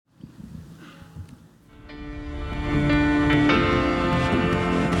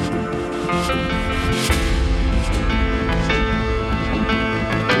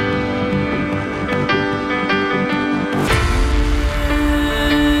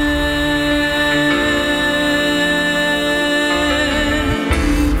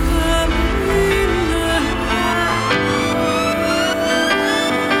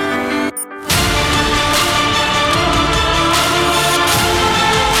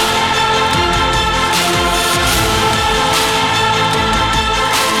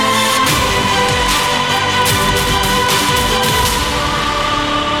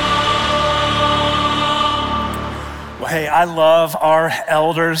I love our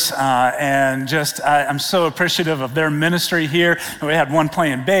elders and I'm so appreciative of their ministry here. We had one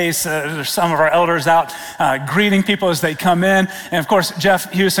playing bass. There's some of our elders out greeting people as they come in. And of course,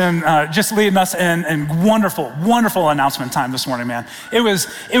 Jeff Hewson just leading us in wonderful, wonderful announcement time this morning, man. It was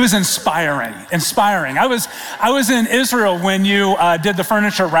inspiring. I was in Israel when you did the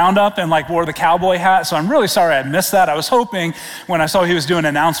furniture roundup and wore the cowboy hat. So I'm really sorry I missed that. I was hoping when I saw he was doing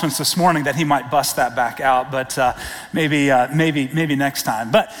announcements this morning that he might bust that back out, but maybe next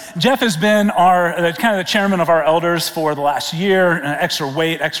time. But Jeff has been kind of the chairman of our elders for the last year. Extra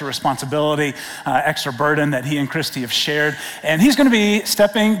weight, extra responsibility, extra burden that he and Christy have shared, and he's going to be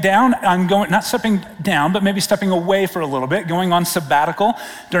stepping down. Not stepping down, but maybe stepping away for a little bit, going on sabbatical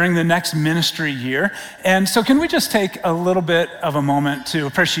during the next ministry year. And so, can we just take a little bit of a moment to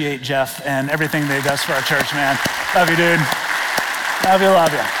appreciate Jeff and everything that he does for our church, man? Love you, dude.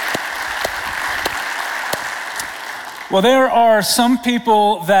 Love you. Well, there are some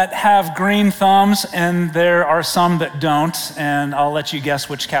people that have green thumbs and there are some that don't, and I'll let you guess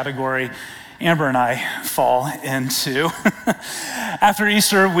which category Amber and I fall into. After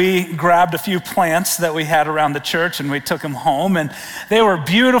Easter, we grabbed a few plants that we had around the church and we took them home, and they were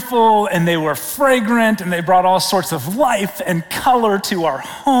beautiful and they were fragrant and they brought all sorts of life and color to our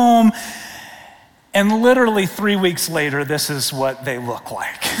home. And literally 3 weeks later, this is what they look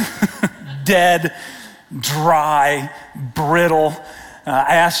like. Dead, dry, brittle.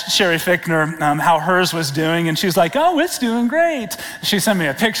 I asked Sherry Fickner how hers was doing, and she's like, oh, it's doing great. She sent me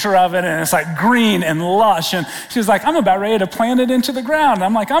a picture of it, and it's green and lush, and she's like, I'm about ready to plant it into the ground.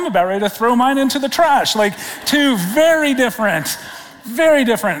 I'm like, I'm about ready to throw mine into the trash. Two very different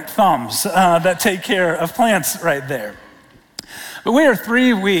thumbs that take care of plants right there. But we are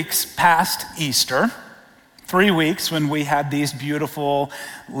 3 weeks past Easter, 3 weeks when we had these beautiful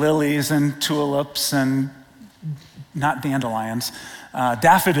lilies and tulips and not dandelions,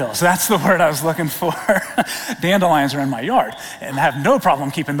 daffodils. That's the word I was looking for. Dandelions are in my yard and I have no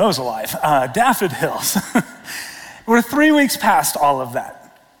problem keeping those alive. Daffodils. We're 3 weeks past all of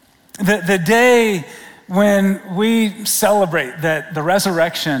that. The day when we celebrate that the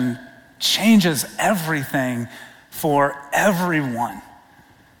resurrection changes everything for everyone.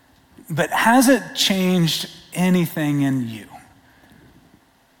 But has it changed anything in you?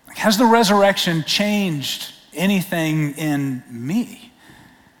 Has the resurrection changed anything in me?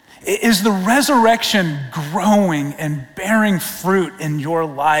 Is the resurrection growing and bearing fruit in your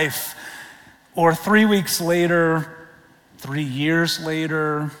life? Or 3 weeks later, 3 years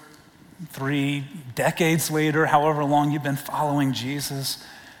later, 3 decades later, however long you've been following Jesus,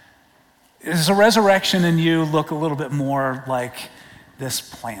 does the resurrection in you look a little bit more like this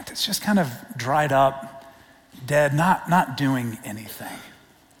plant? It's just kind of dried up, dead, not doing anything.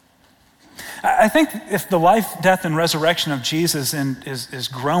 I think if the life, death, and resurrection of Jesus is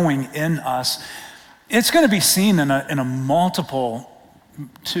growing in us, it's going to be seen in a multitude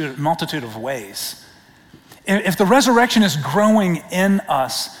of ways. If the resurrection is growing in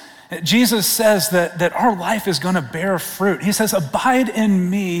us, Jesus says that our life is going to bear fruit. He says, abide in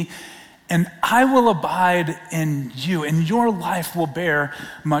me, and I will abide in you, and your life will bear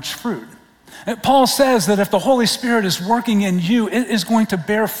much fruit. Paul says that if the Holy Spirit is working in you, it is going to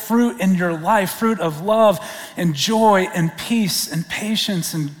bear fruit in your life, fruit of love and joy and peace and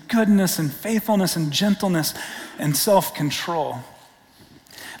patience and goodness and faithfulness and gentleness and self-control.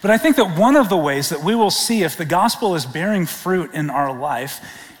 But I think that one of the ways that we will see if the gospel is bearing fruit in our life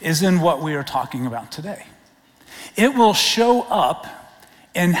is in what we are talking about today. It will show up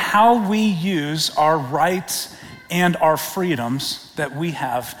in how we use our rights and our freedoms that we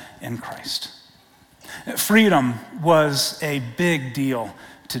have in Christ. Freedom was a big deal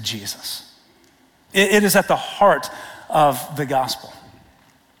to Jesus. It is at the heart of the gospel.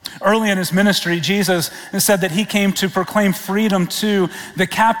 Early in his ministry, Jesus said that he came to proclaim freedom to the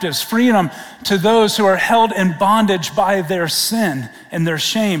captives, freedom to those who are held in bondage by their sin and their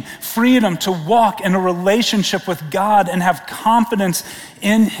shame, freedom to walk in a relationship with God and have confidence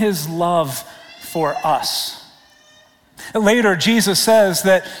in his love for us. Later, Jesus says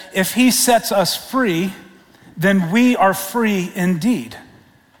that if he sets us free, then we are free indeed.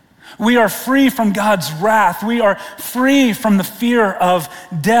 We are free from God's wrath. We are free from the fear of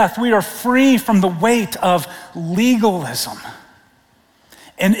death. We are free from the weight of legalism.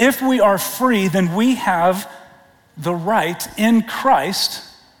 And if we are free, then we have the right in Christ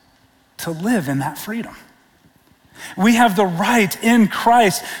to live in that freedom. We have the right in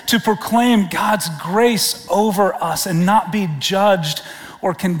Christ to proclaim God's grace over us and not be judged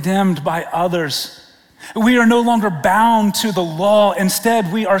or condemned by others. We are no longer bound to the law.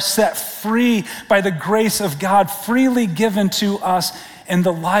 Instead, we are set free by the grace of God, freely given to us in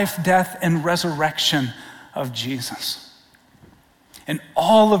the life, death, and resurrection of Jesus. And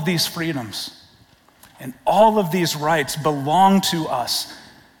all of these freedoms and all of these rights belong to us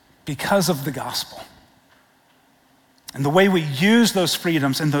because of the gospel. And the way we use those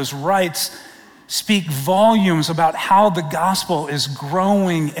freedoms and those rights speak volumes about how the gospel is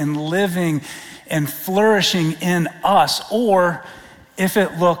growing and living and flourishing in us, or if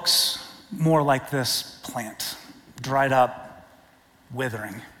it looks more like this plant, dried up,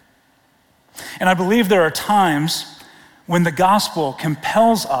 withering. And I believe there are times when the gospel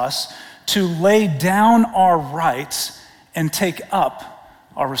compels us to lay down our rights and take up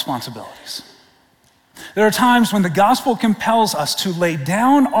our responsibilities. There are times when the gospel compels us to lay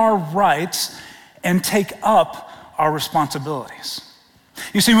down our rights and take up our responsibilities.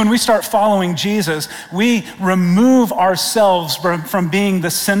 You see, when we start following Jesus, we remove ourselves from being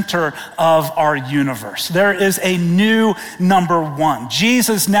the center of our universe. There is a new number one.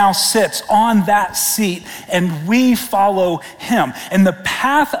 Jesus now sits on that seat and we follow him. And the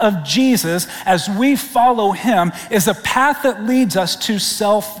path of Jesus, as we follow him, is a path that leads us to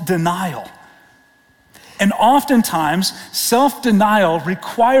self-denial. And oftentimes, self-denial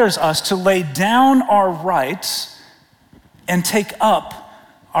requires us to lay down our rights and take up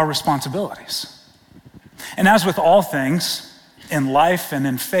our responsibilities. And as with all things in life and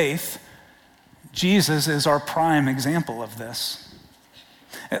in faith, Jesus is our prime example of this.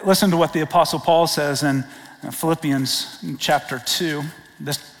 Listen to what the Apostle Paul says in Philippians chapter 2,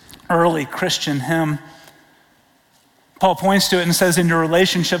 this early Christian hymn. Paul points to it and says, in your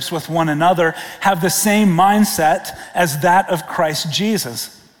relationships with one another, have the same mindset as that of Christ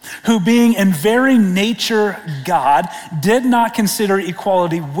Jesus, who being in very nature God, did not consider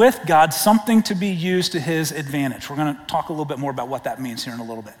equality with God something to be used to his advantage. We're going to talk a little bit more about what that means here in a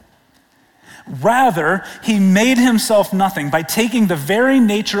little bit. Rather, he made himself nothing by taking the very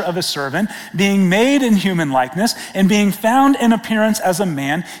nature of a servant, being made in human likeness, and being found in appearance as a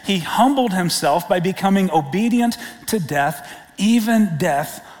man, he humbled himself by becoming obedient to death, even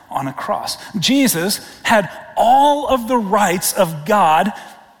death on a cross. Jesus had all of the rights of God,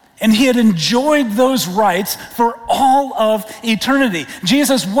 and he had enjoyed those rights for all of eternity.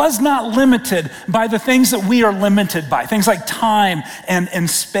 Jesus was not limited by the things that we are limited by, things like time and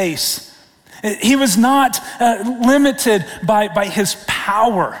space. He was not limited by his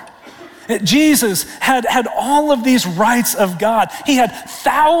power. Jesus had all of these rights of God. He had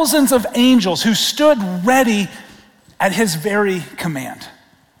thousands of angels who stood ready at his very command.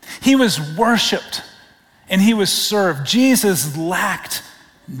 He was worshiped and he was served. Jesus lacked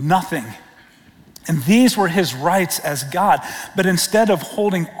nothing. And these were his rights as God. But instead of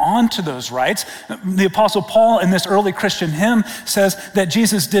holding on to those rights, the Apostle Paul in this early Christian hymn says that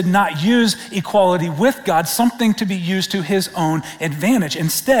Jesus did not use equality with God, something to be used to his own advantage.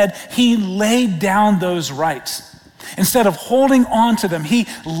 Instead, he laid down those rights. Instead of holding on to them, he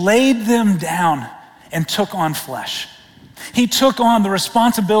laid them down and took on flesh. He took on the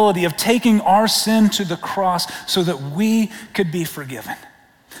responsibility of taking our sin to the cross so that we could be forgiven,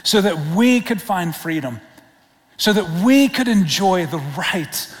 so that we could find freedom, so that we could enjoy the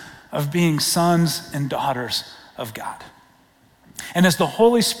right of being sons and daughters of God. And as the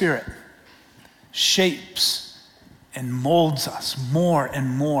Holy Spirit shapes and molds us more and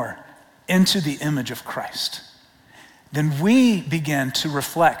more into the image of Christ, then we begin to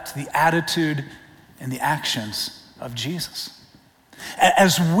reflect the attitude and the actions of Jesus.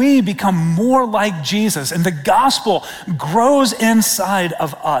 As we become more like Jesus and the gospel grows inside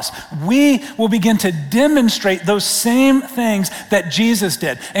of us, we will begin to demonstrate those same things that Jesus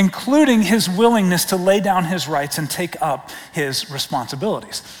did, including his willingness to lay down his rights and take up his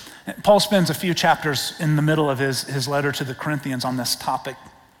responsibilities. Paul spends a few chapters in the middle of his letter to the Corinthians on this topic.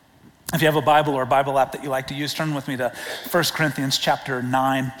 If you have a Bible or a Bible app that you like to use, turn with me to 1 Corinthians chapter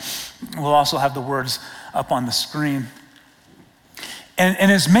 9. We'll also have the words up on the screen.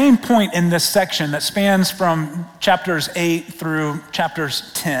 And his main point in this section that spans from chapters 8 through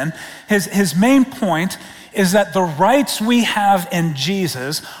chapters 10, his main point is that the rights we have in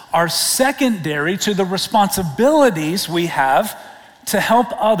Jesus are secondary to the responsibilities we have to help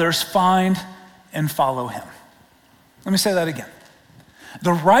others find and follow him. Let me say that again.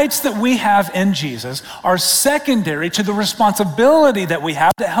 The rights that we have in Jesus are secondary to the responsibility that we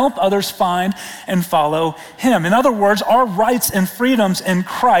have to help others find and follow him. In other words, our rights and freedoms in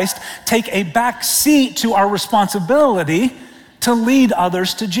Christ take a back seat to our responsibility to lead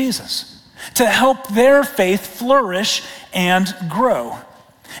others to Jesus, to help their faith flourish and grow.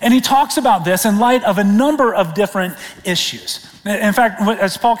 And he talks about this in light of a number of different issues. In fact,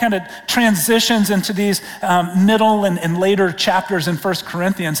 as Paul kind of transitions into these middle and later chapters in 1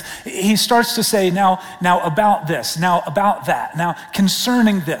 Corinthians, he starts to say, now about this, now about that, now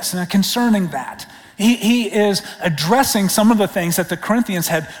concerning this, now concerning that. He is addressing some of the things that the Corinthians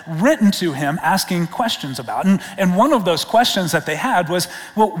had written to him, asking questions about. And one of those questions that they had was,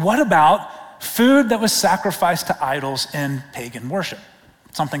 well, what about food that was sacrificed to idols in pagan worship?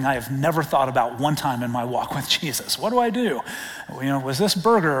 Something I have never thought about one time in my walk with Jesus. What do I do? Was this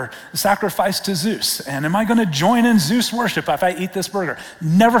burger sacrificed to Zeus? And am I going to join in Zeus worship if I eat this burger?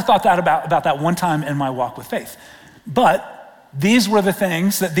 Never thought that about that one time in my walk with faith. But these were the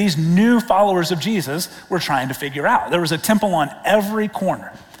things that these new followers of Jesus were trying to figure out. There was a temple on every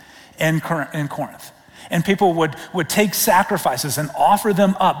corner in Corinth. And people would take sacrifices and offer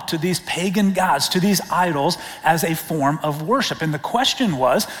them up to these pagan gods, to these idols, as a form of worship. And the question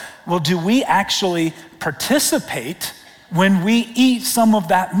was, well, do we actually participate when we eat some of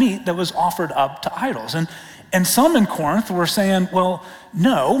that meat that was offered up to idols? And some in Corinth were saying, well,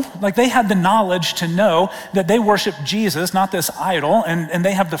 no, like they had the knowledge to know that they worship Jesus, not this idol, and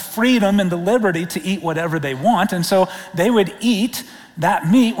they have the freedom and the liberty to eat whatever they want. And so they would eat that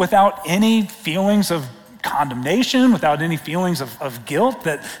meat without any feelings of condemnation, without any feelings of guilt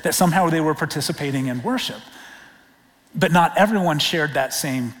that somehow they were participating in worship. But not everyone shared that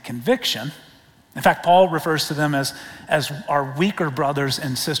same conviction. In fact, Paul refers to them as our weaker brothers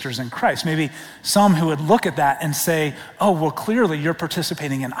and sisters in Christ. Maybe some who would look at that and say, oh, well, clearly you're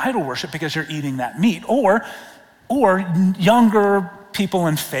participating in idol worship because you're eating that meat. Or younger people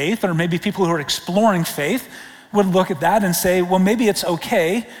in faith, or maybe people who are exploring faith, would look at that and say, well, maybe it's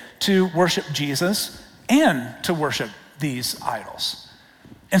okay to worship Jesus and to worship these idols.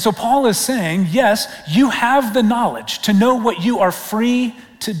 And so Paul is saying, yes, you have the knowledge to know what you are free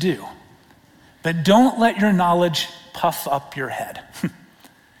to do, but don't let your knowledge puff up your head.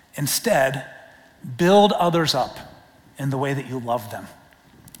 Instead, build others up in the way that you love them,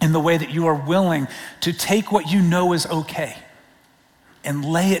 in the way that you are willing to take what you know is okay and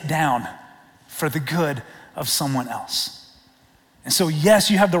lay it down for the good of someone else. And so,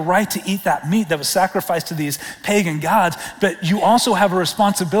 yes, you have the right to eat that meat that was sacrificed to these pagan gods, but you also have a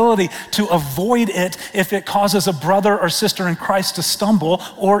responsibility to avoid it if it causes a brother or sister in Christ to stumble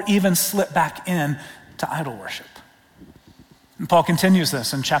or even slip back in to idol worship. And Paul continues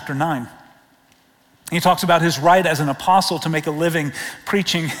this in chapter 9. He talks about his right as an apostle to make a living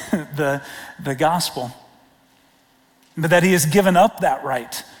preaching the gospel, but that he has given up that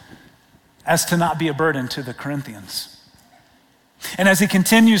right as to not be a burden to the Corinthians. And as he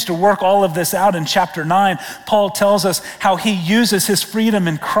continues to work all of this out in chapter 9, Paul tells us how he uses his freedom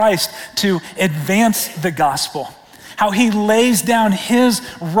in Christ to advance the gospel, how he lays down his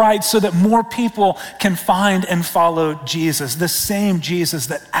rights so that more people can find and follow Jesus, the same Jesus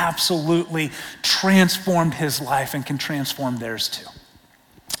that absolutely transformed his life and can transform theirs too.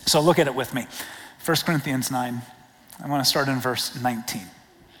 So look at it with me. 1 Corinthians 9, I want to start in verse 19.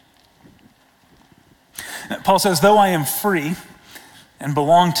 Paul says, though I am free and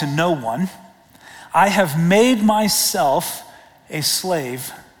belong to no one, I have made myself a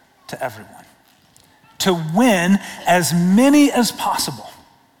slave to everyone, to win as many as possible.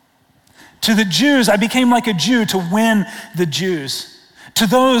 To the Jews, I became like a Jew to win the Jews. To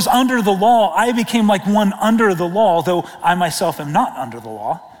those under the law, I became like one under the law, though I myself am not under the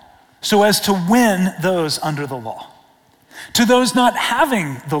law, so as to win those under the law. To those not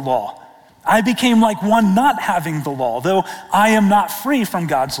having the law, I became like one not having the law, though I am not free from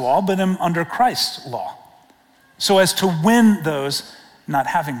God's law, but am under Christ's law, so as to win those not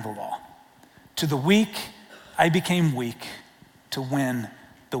having the law. To the weak, I became weak to win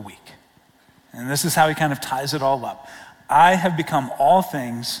the weak. And this is how he kind of ties it all up. I have become all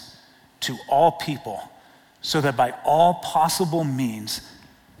things to all people, so that by all possible means,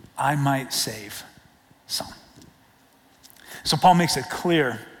 I might save some. So Paul makes it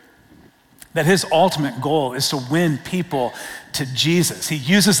clear that his ultimate goal is to win people to Jesus. He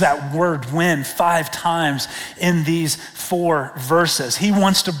uses that word win 5 times in these 4 verses. He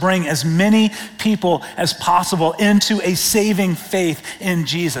wants to bring as many people as possible into a saving faith in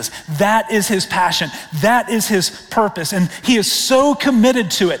Jesus. That is his passion. That is his purpose. And he is so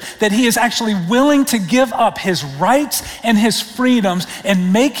committed to it that he is actually willing to give up his rights and his freedoms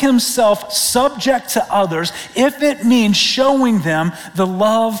and make himself subject to others if it means showing them the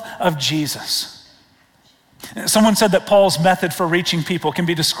love of Jesus. Someone said that Paul's method for reaching people can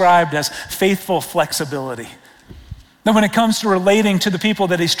be described as faithful flexibility. That when it comes to relating to the people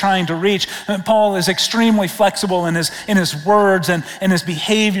that he's trying to reach, Paul is extremely flexible in his words and his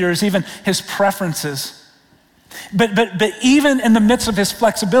behaviors, even his preferences. But even in the midst of his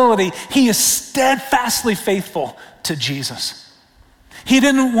flexibility, he is steadfastly faithful to Jesus. He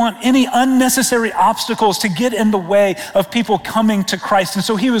didn't want any unnecessary obstacles to get in the way of people coming to Christ. And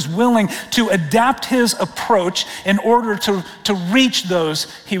so he was willing to adapt his approach in order to reach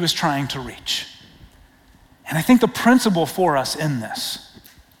those he was trying to reach. And I think the principle for us in this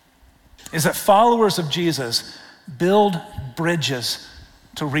is that followers of Jesus build bridges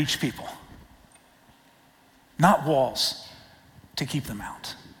to reach people, not walls to keep them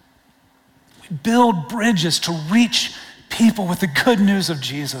out. We build bridges to reach people with the good news of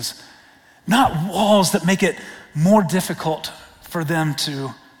Jesus, not walls that make it more difficult for them to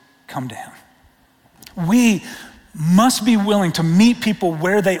come to him. We must be willing to meet people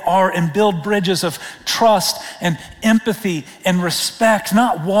where they are and build bridges of trust and empathy and respect,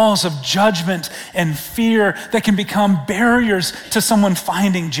 not walls of judgment and fear that can become barriers to someone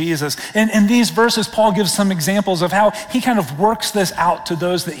finding Jesus. And in these verses, Paul gives some examples of how he kind of works this out to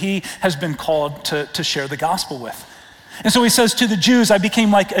those that he has been called to share the gospel with. And so he says, to the Jews, I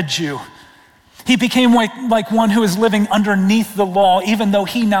became like a Jew. He became like one who is living underneath the law, even though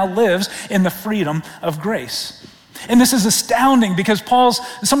he now lives in the freedom of grace. And this is astounding because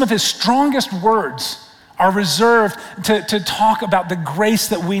some of his strongest words are reserved to talk about the grace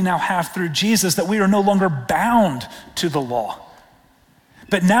that we now have through Jesus, that we are no longer bound to the law.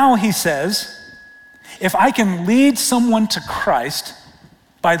 But now he says, if I can lead someone to Christ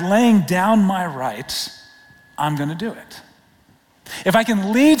by laying down my rights, I'm gonna do it. If I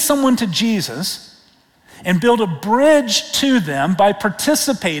can lead someone to Jesus and build a bridge to them by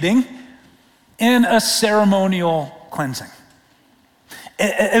participating in a ceremonial cleansing,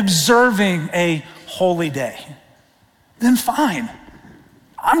 observing a holy day, then fine,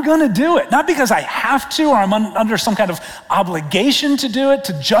 I'm gonna do it. Not because I have to or I'm under some kind of obligation to do it,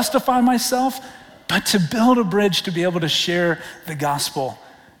 to justify myself, but to build a bridge to be able to share the gospel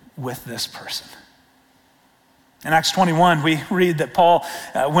with this person. In Acts 21, we read that Paul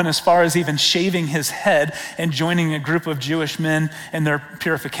went as far as even shaving his head and joining a group of Jewish men in their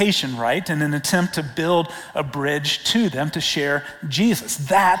purification rite in an attempt to build a bridge to them to share Jesus.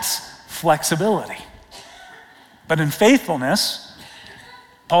 That's flexibility. But in faithfulness,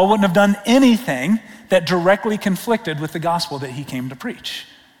 Paul wouldn't have done anything that directly conflicted with the gospel that he came to preach.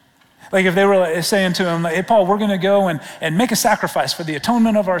 Like if they were saying to him, hey, Paul, we're gonna go and make a sacrifice for the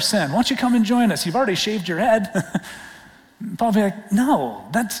atonement of our sin. Why don't you come and join us? You've already shaved your head. Paul would be like, no,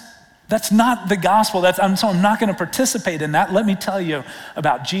 that's not the gospel. So I'm not gonna participate in that. Let me tell you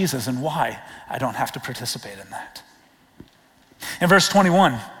about Jesus and why I don't have to participate in that. In verse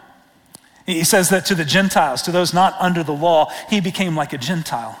 21, he says that to the Gentiles, to those not under the law, he became like a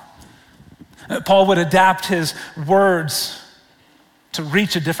Gentile. Paul would adapt his words to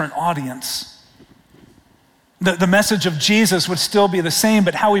reach a different audience. The message of Jesus would still be the same,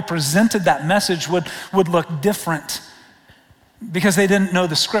 but how he presented that message would look different because they didn't know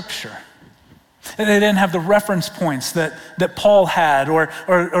the scripture. They didn't have the reference points that Paul had or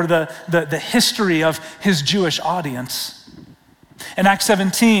the history of his Jewish audience. In Acts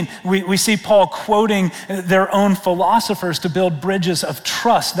 17, we see Paul quoting their own philosophers to build bridges of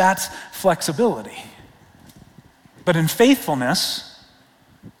trust. That's flexibility. But in faithfulness,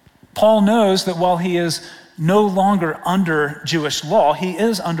 Paul knows that while he is no longer under Jewish law, he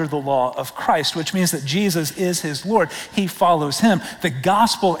is under the law of Christ, which means that Jesus is his Lord. He follows him. The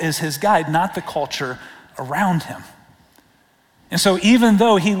gospel is his guide, not the culture around him. And so even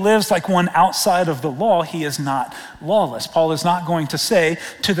though he lives like one outside of the law, he is not lawless. Paul is not going to say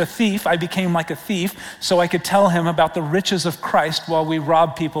to the thief, I became like a thief so I could tell him about the riches of Christ while we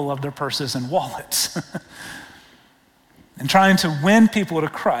rob people of their purses and wallets. And trying to win people to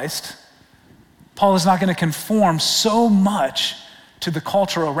Christ, Paul is not going to conform so much to the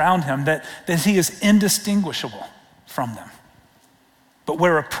culture around him that he is indistinguishable from them. But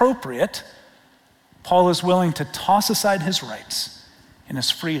where appropriate, Paul is willing to toss aside his rights and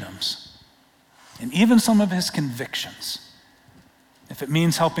his freedoms and even some of his convictions if it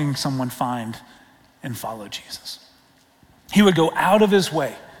means helping someone find and follow Jesus. He would go out of his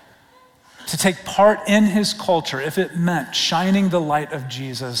way to take part in his culture if it meant shining the light of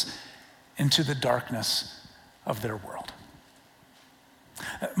Jesus into the darkness of their world.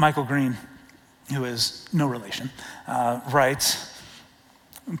 Michael Green, who is no relation, writes,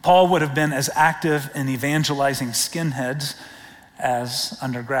 Paul would have been as active in evangelizing skinheads as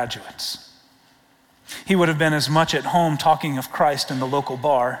undergraduates. He would have been as much at home talking of Christ in the local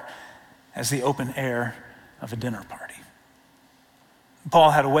bar as the open air of a dinner party.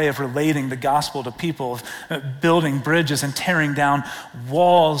 Paul had a way of relating the gospel to people, of building bridges and tearing down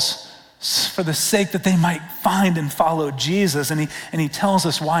walls for the sake that they might find and follow Jesus. And he tells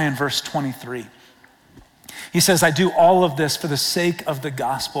us why in verse 23. He says, I do all of this for the sake of the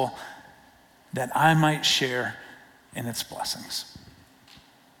gospel, that I might share in its blessings.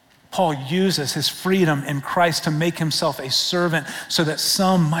 Paul uses his freedom in Christ to make himself a servant so that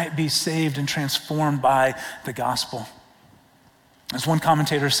some might be saved and transformed by the gospel. As one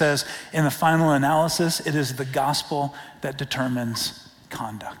commentator says, in the final analysis, it is the gospel that determines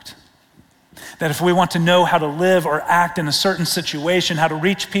conduct. That if we want to know how to live or act in a certain situation, how to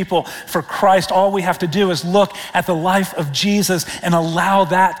reach people for Christ, all we have to do is look at the life of Jesus and allow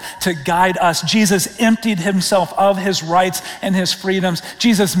that to guide us. Jesus emptied himself of his rights and his freedoms.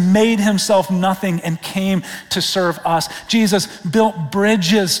 Jesus made himself nothing and came to serve us. Jesus built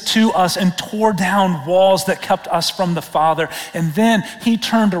bridges to us and tore down walls that kept us from the Father. And then he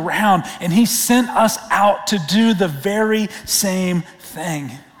turned around and he sent us out to do the very same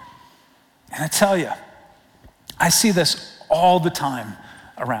thing. And I tell you, I see this all the time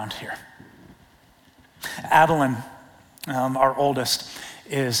around here. Adeline, our oldest,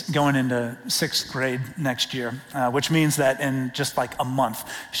 is going into 6th grade next year, which means that in just like a month,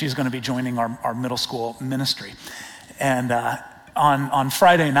 she's going to be joining our middle school ministry. And on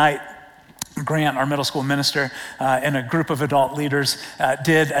Friday night, Grant, our middle school minister, and a group of adult leaders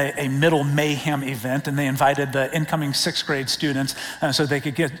did a middle mayhem event, and they invited the incoming 6th grade students so they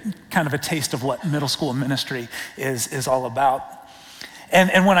could get kind of a taste of what middle school ministry is all about.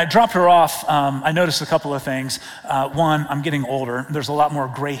 And when I dropped her off, I noticed a couple of things. One, I'm getting older. There's a lot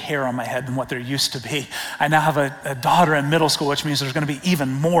more gray hair on my head than what there used to be. I now have a daughter in middle school, which means there's going to be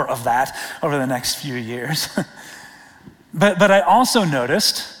even more of that over the next few years. But I also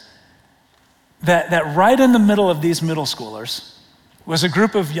noticed that right in the middle of these middle schoolers was a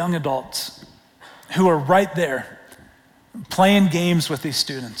group of young adults who were right there playing games with these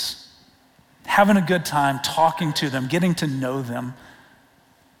students, having a good time, talking to them, getting to know them.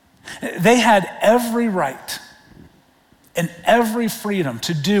 They had every right and every freedom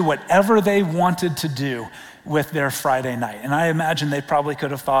to do whatever they wanted to do with their Friday night. And I imagine they probably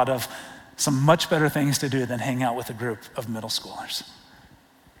could have thought of some much better things to do than hang out with a group of middle schoolers.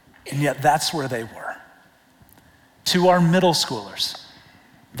 And yet that's where they were. To our middle schoolers,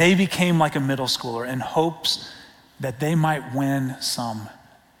 they became like a middle schooler in hopes that they might win some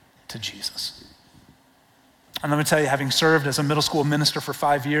to Jesus. And let me tell you, having served as a middle school minister for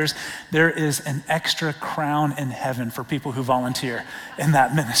 5 years, there is an extra crown in heaven for people who volunteer in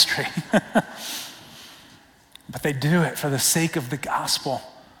that ministry. But they do it for the sake of the gospel,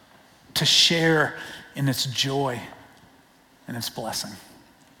 to share in its joy and its blessing.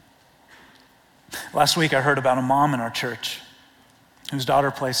 Last week, I heard about a mom in our church whose daughter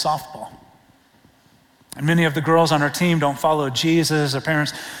plays softball. And many of the girls on her team don't follow Jesus. Their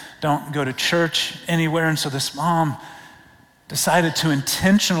parents don't go to church anywhere. And so this mom decided to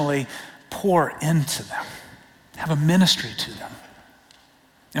intentionally pour into them, have a ministry to them.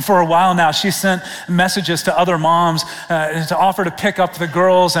 And for a while now, she sent messages to other moms to offer to pick up the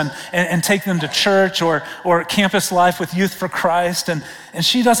girls and take them to church or campus life with Youth for Christ. And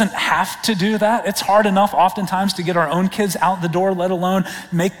she doesn't have to do that. It's hard enough oftentimes to get our own kids out the door, let alone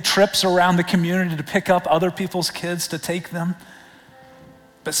make trips around the community to pick up other people's kids to take them.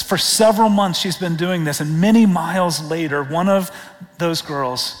 But for several months, she's been doing this. And many miles later, one of those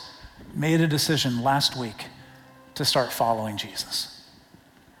girls made a decision last week to start following Jesus.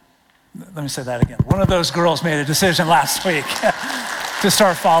 Let me say that again. One of those girls made a decision last week to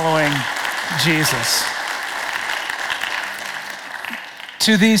start following Jesus.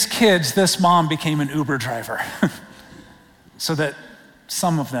 To these kids, this mom became an Uber driver so that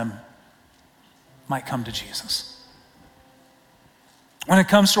some of them might come to Jesus. When it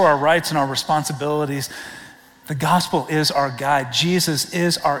comes to our rights and our responsibilities, the gospel is our guide. Jesus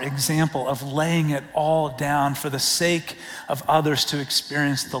is our example of laying it all down for the sake of others to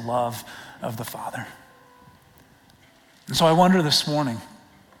experience the love of the Father. And so I wonder this morning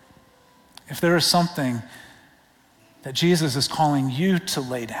if there is something that Jesus is calling you to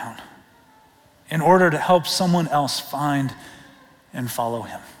lay down in order to help someone else find and follow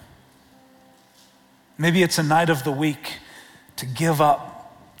him. Maybe it's a night of the week to give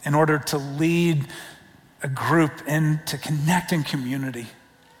up in order to lead a group into connecting community.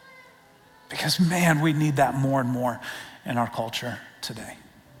 Because man, we need that more and more in our culture today.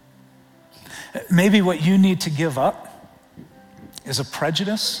 Maybe what you need to give up is a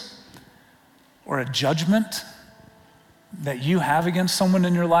prejudice or a judgment that you have against someone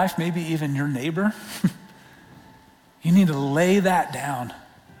in your life, maybe even your neighbor. You need to lay that down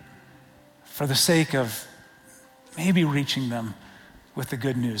for the sake of maybe reaching them with the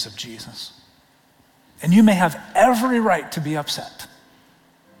good news of Jesus. And you may have every right to be upset,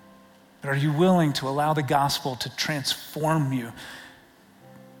 but are you willing to allow the gospel to transform you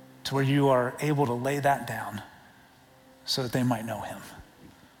to where you are able to lay that down so that they might know him?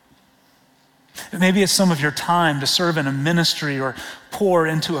 Maybe it's some of your time to serve in a ministry or pour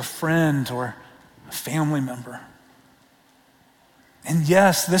into a friend or a family member. And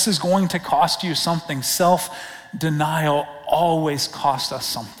yes, this is going to cost you something. Self-denial always costs us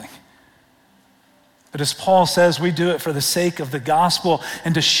something. But as Paul says, we do it for the sake of the gospel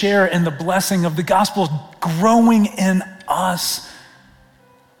and to share in the blessing of the gospel growing in us.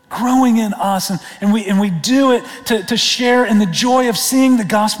 Growing in us. And we do it to share in the joy of seeing the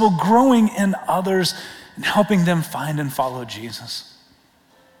gospel growing in others and helping them find and follow Jesus.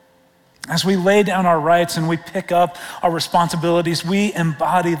 As we lay down our rights and we pick up our responsibilities, we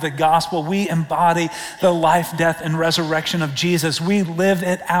embody the gospel. We embody the life, death, and resurrection of Jesus. We live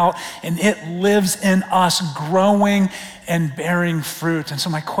it out, and it lives in us, growing and bearing fruit. And so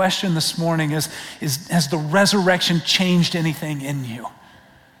my question this morning is has the resurrection changed anything in you?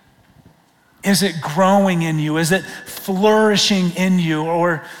 Is it growing in you? Is it flourishing in you?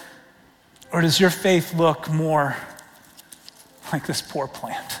 Or does your faith look more like this poor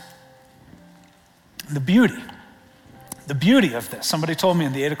plant? The beauty of this, somebody told me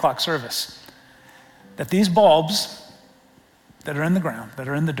in the 8 o'clock service that these bulbs that are in the ground, that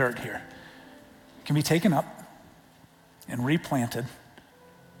are in the dirt here, can be taken up and replanted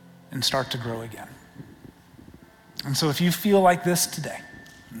and start to grow again. And so if you feel like this today,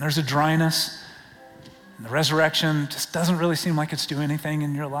 and there's a dryness, and the resurrection just doesn't really seem like it's doing anything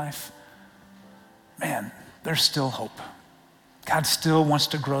in your life, man, there's still hope. God still wants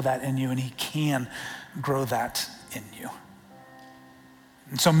to grow that in you, and he can grow that in you.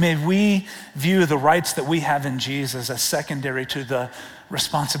 And so may we view the rights that we have in Jesus as secondary to the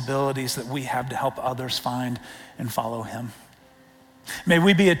responsibilities that we have to help others find and follow him. May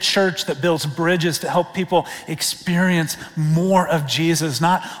we be a church that builds bridges to help people experience more of Jesus,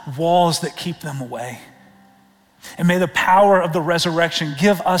 not walls that keep them away. And may the power of the resurrection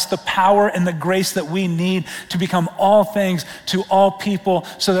give us the power and the grace that we need to become all things to all people,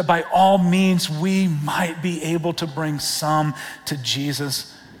 so that by all means we might be able to bring some to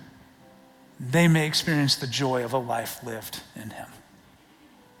Jesus. They may experience the joy of a life lived in him.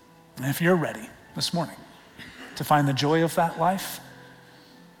 And if you're ready this morning to find the joy of that life,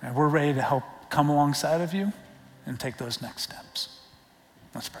 and we're ready to help come alongside of you and take those next steps.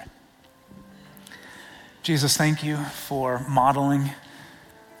 Let's pray. Jesus, thank you for modeling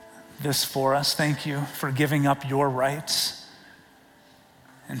this for us. Thank you for giving up your rights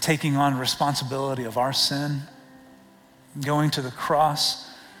and taking on responsibility of our sin, going to the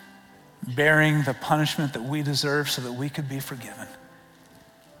cross, bearing the punishment that we deserve so that we could be forgiven.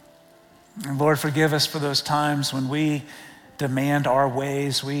 And Lord, forgive us for those times when we demand our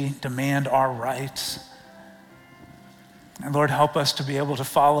ways, we demand our rights. And Lord, help us to be able to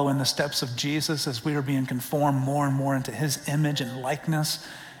follow in the steps of Jesus as we are being conformed more and more into his image and likeness,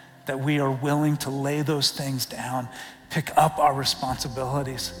 that we are willing to lay those things down, pick up our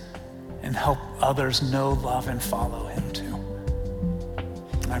responsibilities, and help others know, love, and follow him too.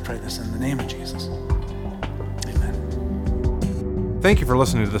 And I pray this in the name of Jesus. Amen. Thank you for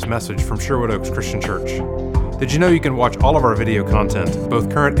listening to this message from Sherwood Oaks Christian Church. Did you know you can watch all of our video content,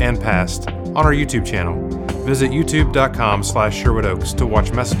 both current and past, on our YouTube channel? Visit youtube.com/Sherwood Oaks to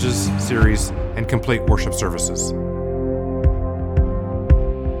watch messages, series, and complete worship services.